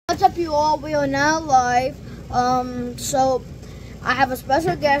What's up, you all? We are now live. So I have a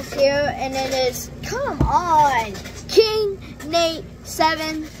special guest here, and it is, come on, King Nate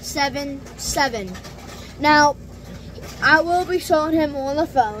 777. Now, I will be showing him on the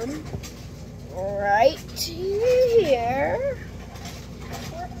phone right here.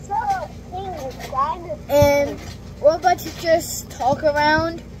 What's up, King? And we're about to just talk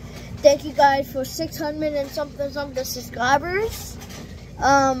around. Thank you guys for 600 and something subscribers.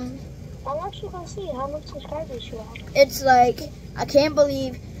 I'm actually gonna see how much subscribers you have. It's like, I can't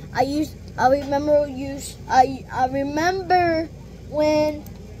believe I remember when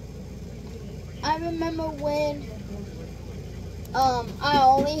I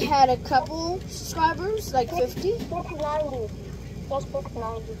only had a couple subscribers, like 50. Book 90. That's book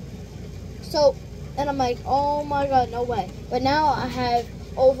 90. So, and I'm like, oh my god, no way. But now I have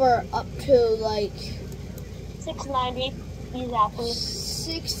over up to like 690. Exactly.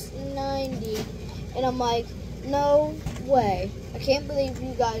 690, and I'm like, no way. I can't believe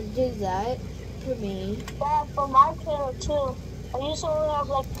you guys did that for me. Yeah, for my channel too. I used to only have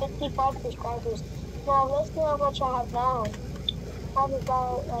like 55 subscribers. Now let's see how much I have now. I have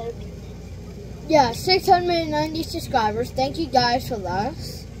about like, yeah, 690 subscribers. Thank you guys for that.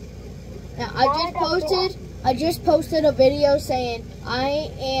 Now I just posted a video saying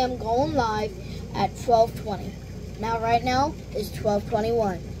I am going live at 12:20. Now right now it's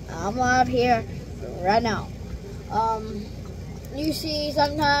 12:21. I'm live here right now. You see,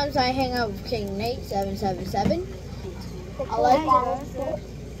 sometimes I hang out with King Nate 777.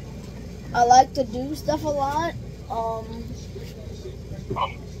 I like to do stuff a lot.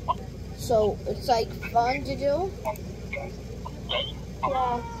 So it's like fun to do.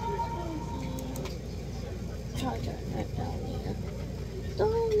 yeah. Try to turn that down here.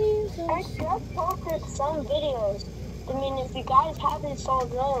 Don't need I this. just posted some videos. I mean, if you guys haven't saw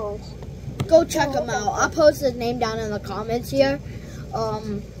those, Go check them out. I'll post his name down in the comments here. I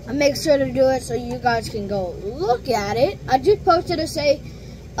make sure to do it so you guys can go look at it. I just posted a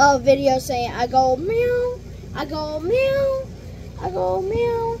video saying I go meow, I go meow, I go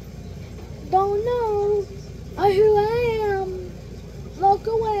meow. Don't know who I am. Look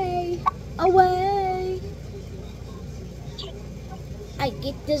away, away. I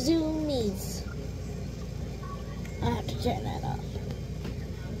get the zoomies. I have to turn that off.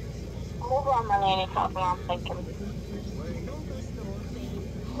 move on my nanny talking, I'm thinking.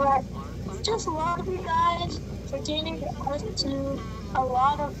 But just a lot of you guys for getting us to a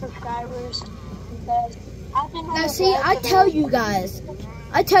lot of subscribers, because I've been on Now the see, I tell you guys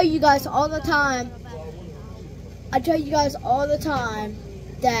all the time. I tell you guys all the time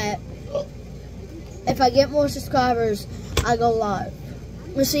that if I get more subscribers, I go live.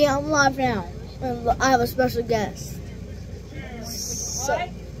 You see, I'm live now, and I have a special guest.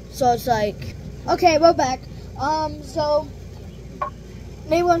 So it's like, okay, we're back. So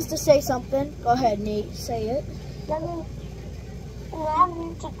Nate wants to say something. Go ahead, Nate, say it. Let me,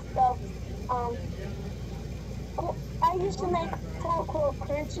 on YouTube stuff, I used to make quote-unquote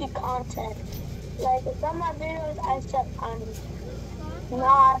cringy content. Like, some of my videos I said I'm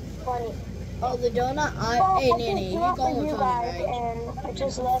not funny. Oh, the donut, I Nanny, you just go love with you me, guys, right? and I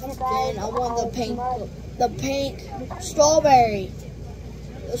just love you guys. Then I want much. the pink strawberry.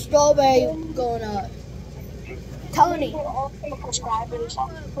 The strawberry going up. Tony. All subscribers.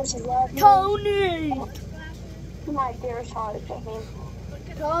 Just love you. Tony. My dearest heart, I mean.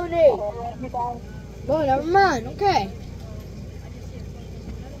 Tony. I love you guys. Oh, never mind. Okay.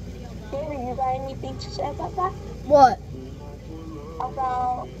 David, you got anything to say about that? What?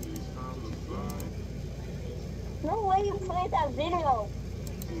 About... No way you played that video.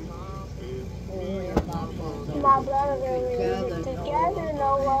 My brother, together,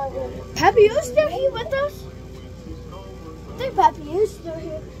 no longer. Pappy, you still here with us? I think Pappy, you still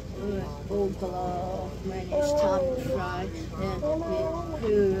here. Oh, below, when it's time to fly,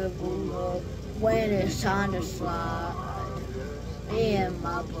 when it's time to slide. Me and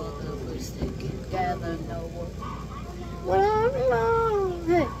my brother, we stick together, no one. When I'm alone,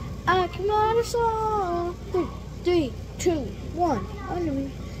 hey, I come out of song. 3, 2, 1, under me.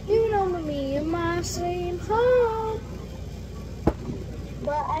 You know me in my same home.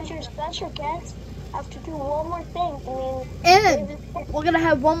 But as your special guest, I have to do one more thing. And we're going to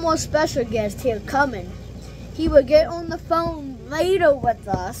have one more special guest here coming. He will get on the phone later with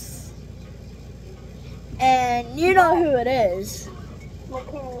us. And you know who it is.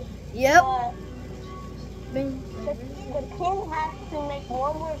 McKinney. Yep. The king has to make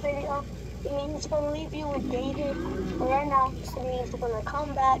one more video. It means he's going to leave you with David. And right now, it means he's going to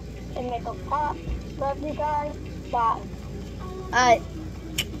come back and make a pop. Love you guys. Bye. Alright.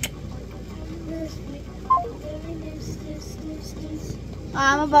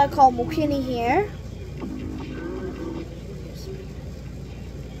 I'm about to call McKinney here.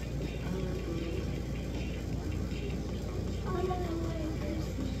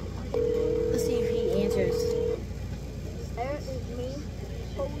 Let's see if he answers. There is me.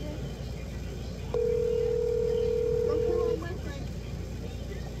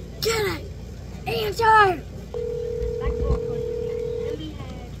 Get it! Answer!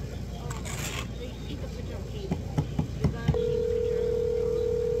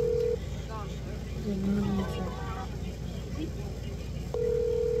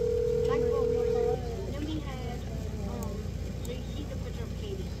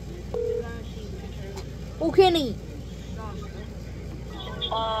 Oh, Kenny.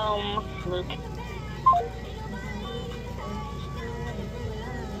 Luke.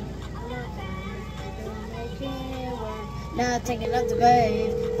 Now thinking of the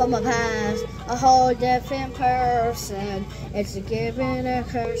grave from my past, a whole different person. It's a given a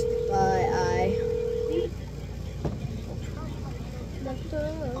curse, but I.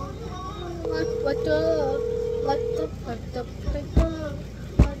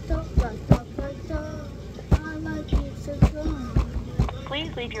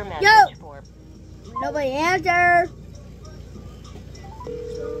 Please leave your message Yo! for. Nobody answered.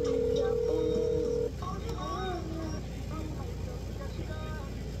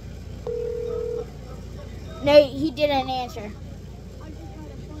 Nate, he didn't answer.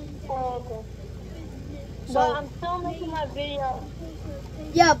 Oh, okay. So- But I'm still making my video.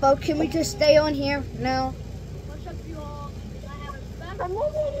 Yeah, but can we just stay on here? No. I'm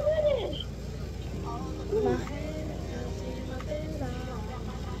almost finished.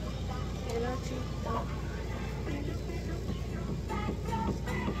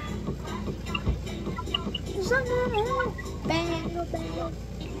 Bang, bang.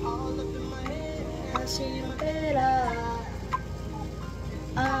 All up in my head, I see my better.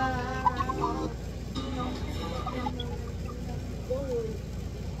 I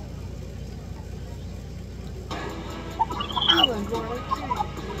was born a king.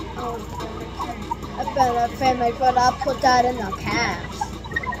 I better family, but I put that in the past.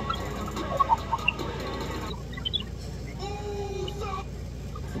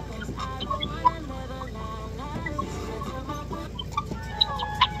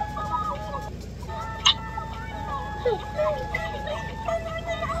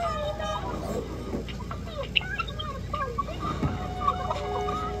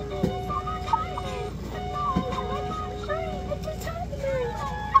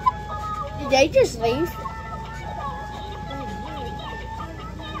 Did they just leave?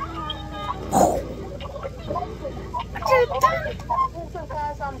 So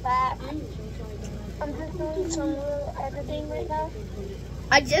guys, I'm back. I'm just doing some little editing right now.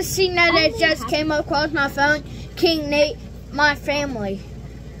 I just seen that it just came across my phone. King Nate, my family.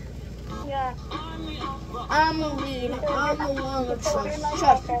 Yeah. I'm a leader. I'm the one with trust.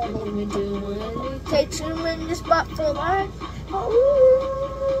 Trust what we do. And it takes him in the spot for life.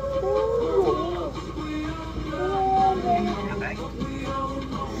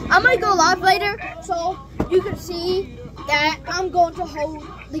 I might go live later so you can see that I'm going to hold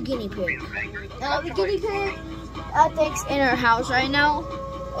the guinea pig. Now the guinea pig, I think's in our house right now.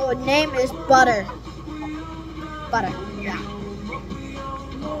 Oh, her name is Butter. Butter, yeah.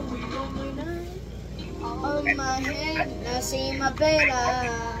 On my head, I see my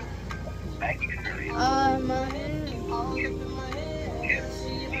beta. On my head, all up in my head, I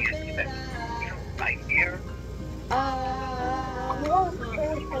see my beta.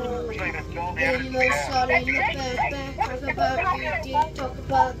 Then you start in the back, talk about ED, talk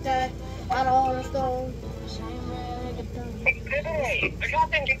about that, I don't understand. Hey, there's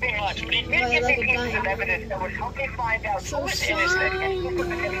nothing to be much, but he did give me pieces of evidence that would help me find out who is innocent and who was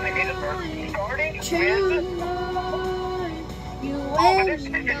the starting with... You and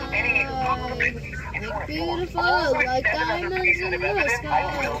I, beautiful like diamonds in the sky.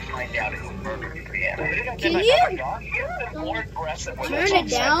 Can you turn it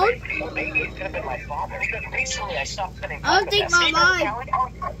down? I don't think my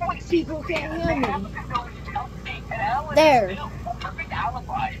live people can hear me. There.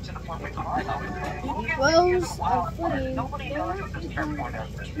 Rose of footing.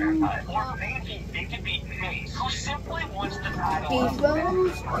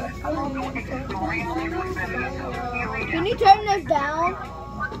 Can you turn this down?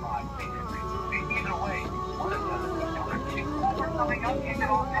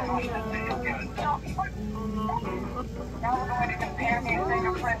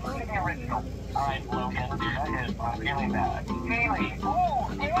 Alright, Logan, that is really bad. Haley,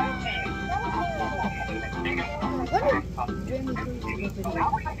 Dreamy Dreams is a video.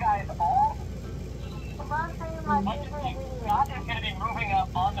 How are the guys all? I'm saying my favorite video. God is going to be moving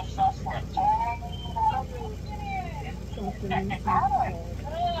up on the sus list. One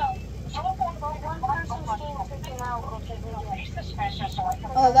person's getting taken out of the video. He's suspicious, so I can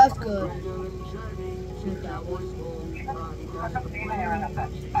Oh, that's good.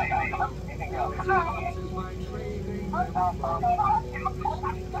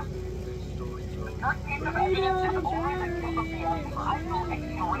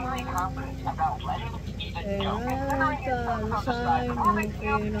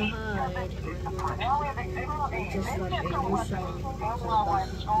 Just like a new song.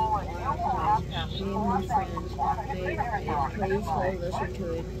 Me and my friends made it. Please go listen to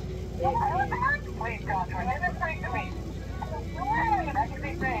it. Please, God, that's great to me. That could be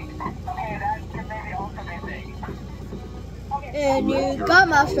big. Okay, that could maybe also be big. And you got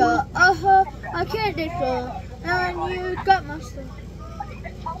my stuff. I can't do so. And you got my stuff.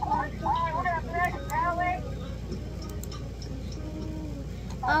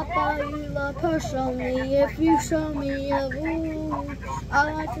 I'll buy you love personally if you show me a rule.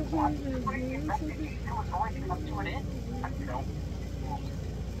 I like to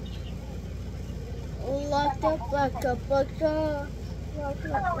locked up, locked up, locked up.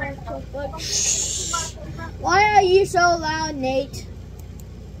 Why are you so loud, Nate?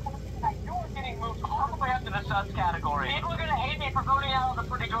 You're getting moved all the way up to the sus category. People are going to hate me for voting out all the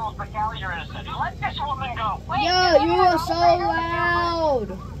pretty girls, but Callie, you're innocent. Let this woman go. Wait, Yo, you are so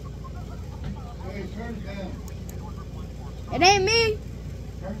loud. Hey, turn it down. It ain't me.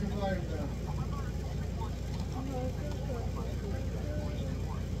 Turn your volume down.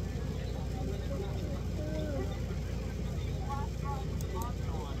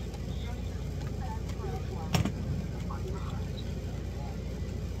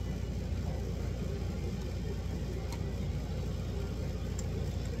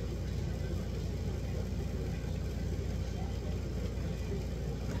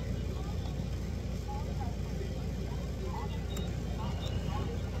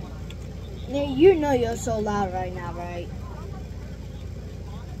 Nate, you know you're so loud right now, right?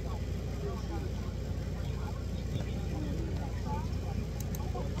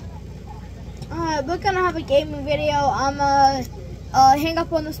 Alright, we're gonna have a gaming video. I'm hang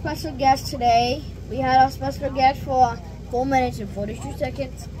up on the special guest today. We had our special guest for 4 minutes and 42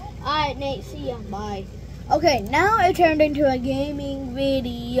 seconds. Alright, Nate, see ya. Bye. Okay, now it turned into a gaming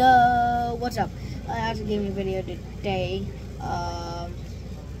video. What's up? That's a gaming video today.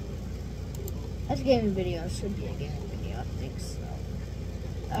 That's a gaming video. It should be a gaming video. I think so.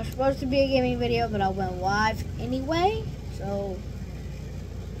 That was supposed to be a gaming video, but I went live anyway. So,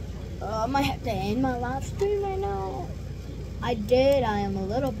 I might have to end my live stream right now. I did. I am a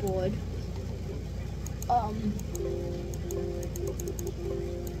little bored.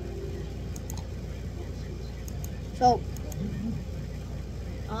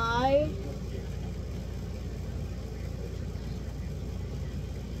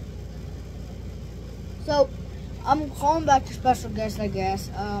 So, I'm calling back the special guest, I guess.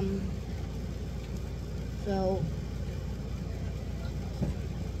 So,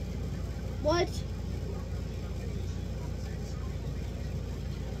 what?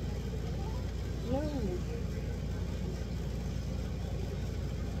 No.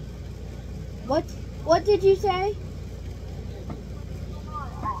 What did you say?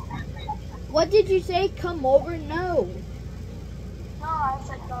 What did you say? Come over? No. No, I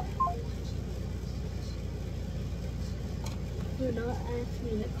said no. Do not ask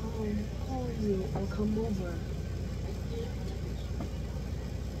me to call you or come over.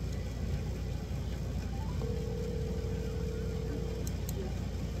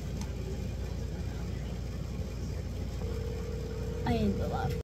 I ain't the last.